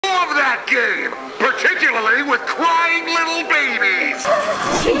game, particularly with crying little babies.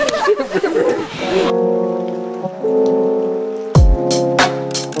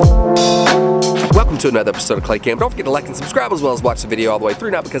 Welcome to another episode of Clay Cam. Don't forget to like and subscribe as well as watch the video all the way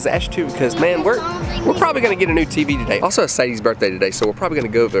through. Not because I asked you to, because man, we're probably going to get a new TV today. Also, it's Sadie's birthday today, so we're probably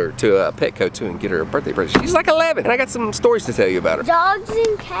going to go over to Petco too and get her a birthday present. She's like 11, and I got some stories to tell you about her. Dogs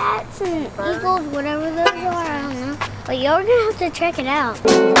and cats and eagles, whatever those are, I don't know. But you're going to have to check it out.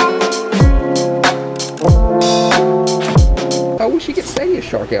 I wish you could Sadie a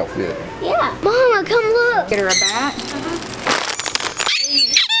shark outfit. Yeah. Mama, come look. Get her a bat.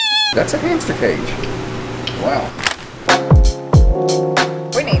 That's a hamster cage. Wow.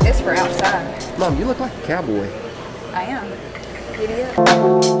 We need this for outside. Mom, you look like a cowboy. I am. Idiot.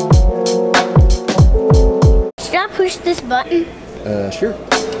 Should I push this button? Sure.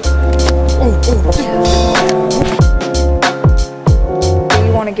 Do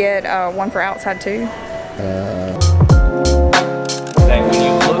you want to get one for outside too?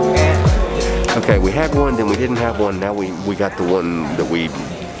 Okay, we had one, then we didn't have one. Now we got the one that we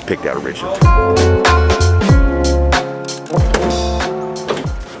picked out originally.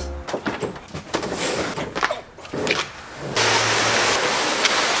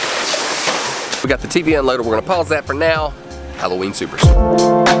 We got the TV unloaded. We're gonna pause that for now. Halloween Supers.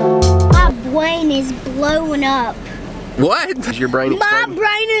 My brain is blowing up. What? Is your brain exploding? My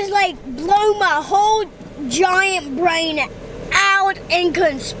brain is like blow my whole giant brain out and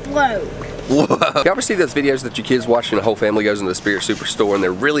can explode. Whoa. You ever see those videos that your kids watch and the whole family goes into the Spirit Superstore and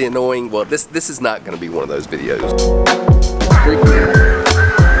they're really annoying? Well, this is not going to be one of those videos.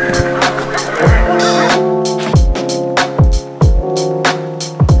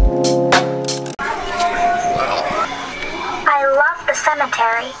 I love the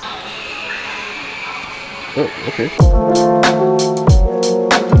cemetery. Oh, okay.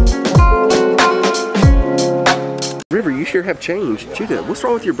 River, you sure have changed. Judah, what's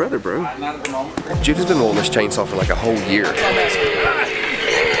wrong with your brother, bro? Not at the moment. Judah's been holding this chainsaw for like a whole year.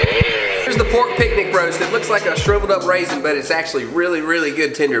 Here's the pork picnic roast. It looks like a shriveled up raisin, but it's actually really, really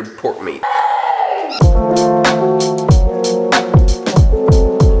good tender pork meat.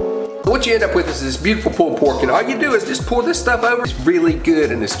 What you end up with is this beautiful pulled pork, and all you do is just pour this stuff over. It's really good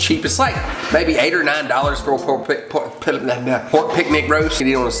and it's cheap. It's like maybe $8 or9 for a pork picnic roast. You can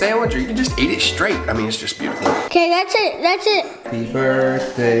eat it on a sandwich, or you can just eat it straight. I mean, it's just beautiful. Okay, that's it. That's it. Happy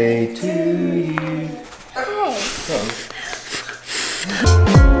birthday to you. Hey.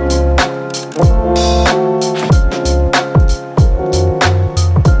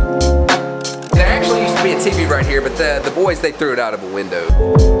 There actually used to be a TV right here, but the boys, they threw it out of a window.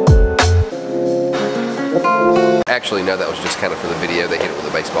 Actually, no, that was just kind of for the video. They hit it with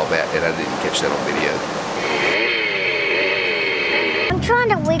a baseball bat, and I didn't catch that on video. I'm trying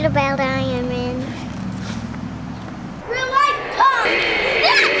to wheel about Iron Man. Real life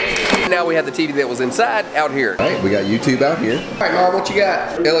time! Now we have the TV that was inside out here. All right, we got YouTube out here. All right, Mom, what you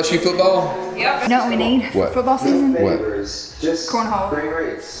got? LSU football? Yep. You know what we need? What? Football season? What? Cornhole.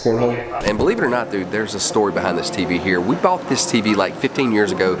 Cornhole. And believe it or not, dude, there's a story behind this TV here. We bought this TV like 15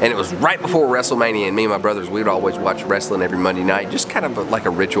 years ago, and it was right before WrestleMania, and me and my brothers, we would always watch wrestling every Monday night, just kind of like a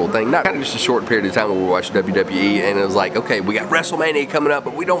ritual thing. Not kind of just a short period of time when we watched WWE, and it was like, okay, we got WrestleMania coming up,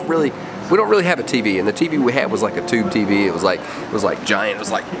 but we don't really have a TV. And the TV we had was like a tube TV. It was like giant. It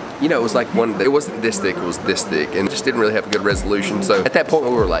was like, you know, it was like one. It wasn't this thick. It was this thick, and it just didn't really have a good resolution. So at that point,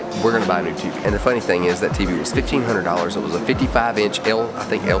 we were like, we're gonna buy a new TV. And the funny thing is, that TV was $1,500. It was a 55-inch I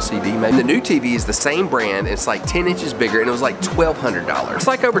think LCD maybe. The new TV is the same brand. It's like 10 inches bigger, and it was like $1,200. It's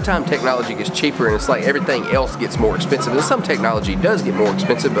like over time technology gets cheaper, and it's like everything else gets more expensive. And some technology does get more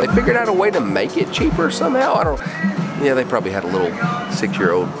expensive, but they figured out a way to make it cheaper somehow. Yeah, they probably had a little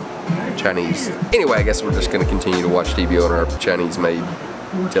 6-year-old Chinese. Anyway, I guess we're just gonna continue to watch TV on our Chinese-made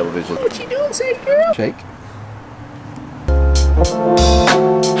television. What you doing, Sadie girl? Shake.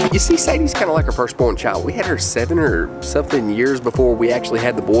 You see, Sadie's kind of like our firstborn child. We had her 7 or something years before we actually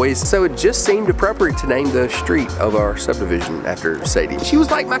had the boys, so it just seemed appropriate to name the street of our subdivision after Sadie. She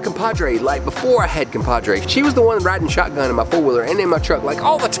was like my compadre, like before I had compadre. She was the one riding shotgun in my four-wheeler and in my truck like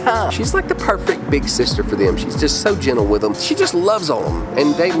all the time. She's like the perfect big sister for them. She's just so gentle with them. She just loves on them,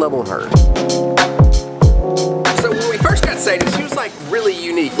 and they love on her. So when we first got Sadie, she was like really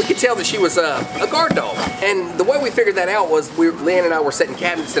unique. We could tell that she was a guard dog. And the way we figured that out was Leanne and I were setting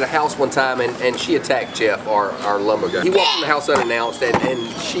cabinets in a house one time, and she attacked Jeff, our lumber guy. He walked in the house unannounced,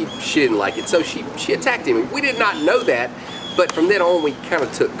 and she didn't like it, so she attacked him. We did not know that, but from then on we kind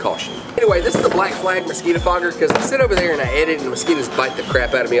of took caution. Anyway, this is the Black Flag mosquito fogger because I sit over there and I edit and the mosquitoes bite the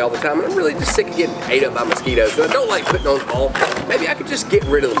crap out of me all the time, and I'm really just sick of getting ate up by mosquitoes, and I don't like putting on all. Maybe I could just get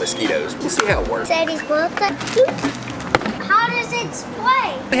rid of the mosquitoes. We'll see how it works. How does it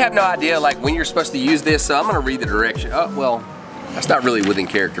spray? I have no idea like when you're supposed to use this, so I'm gonna read the direction. Oh, well, that's not really within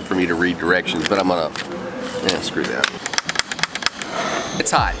character for me to read directions, but I'm gonna, screw that.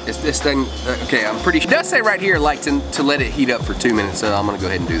 It's hot. It's this thing, okay, I'm pretty sure. It does say right here like to let it heat up for 2 minutes, so I'm gonna go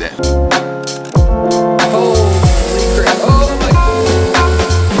ahead and do that. Holy crap, oh my God.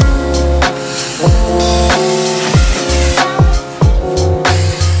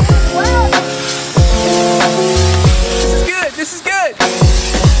 This is good.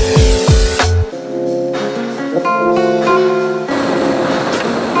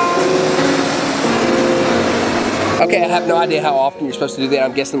 Okay, I have no idea how often you're supposed to do that.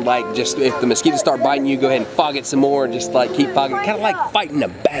 I'm guessing like just if the mosquitoes start biting you, go ahead and fog it some more and just like keep fogging it. Kind of like fighting a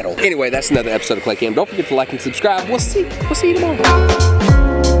battle. Anyway, that's another episode of Clay Cam. Don't forget to like and subscribe. We'll see you tomorrow.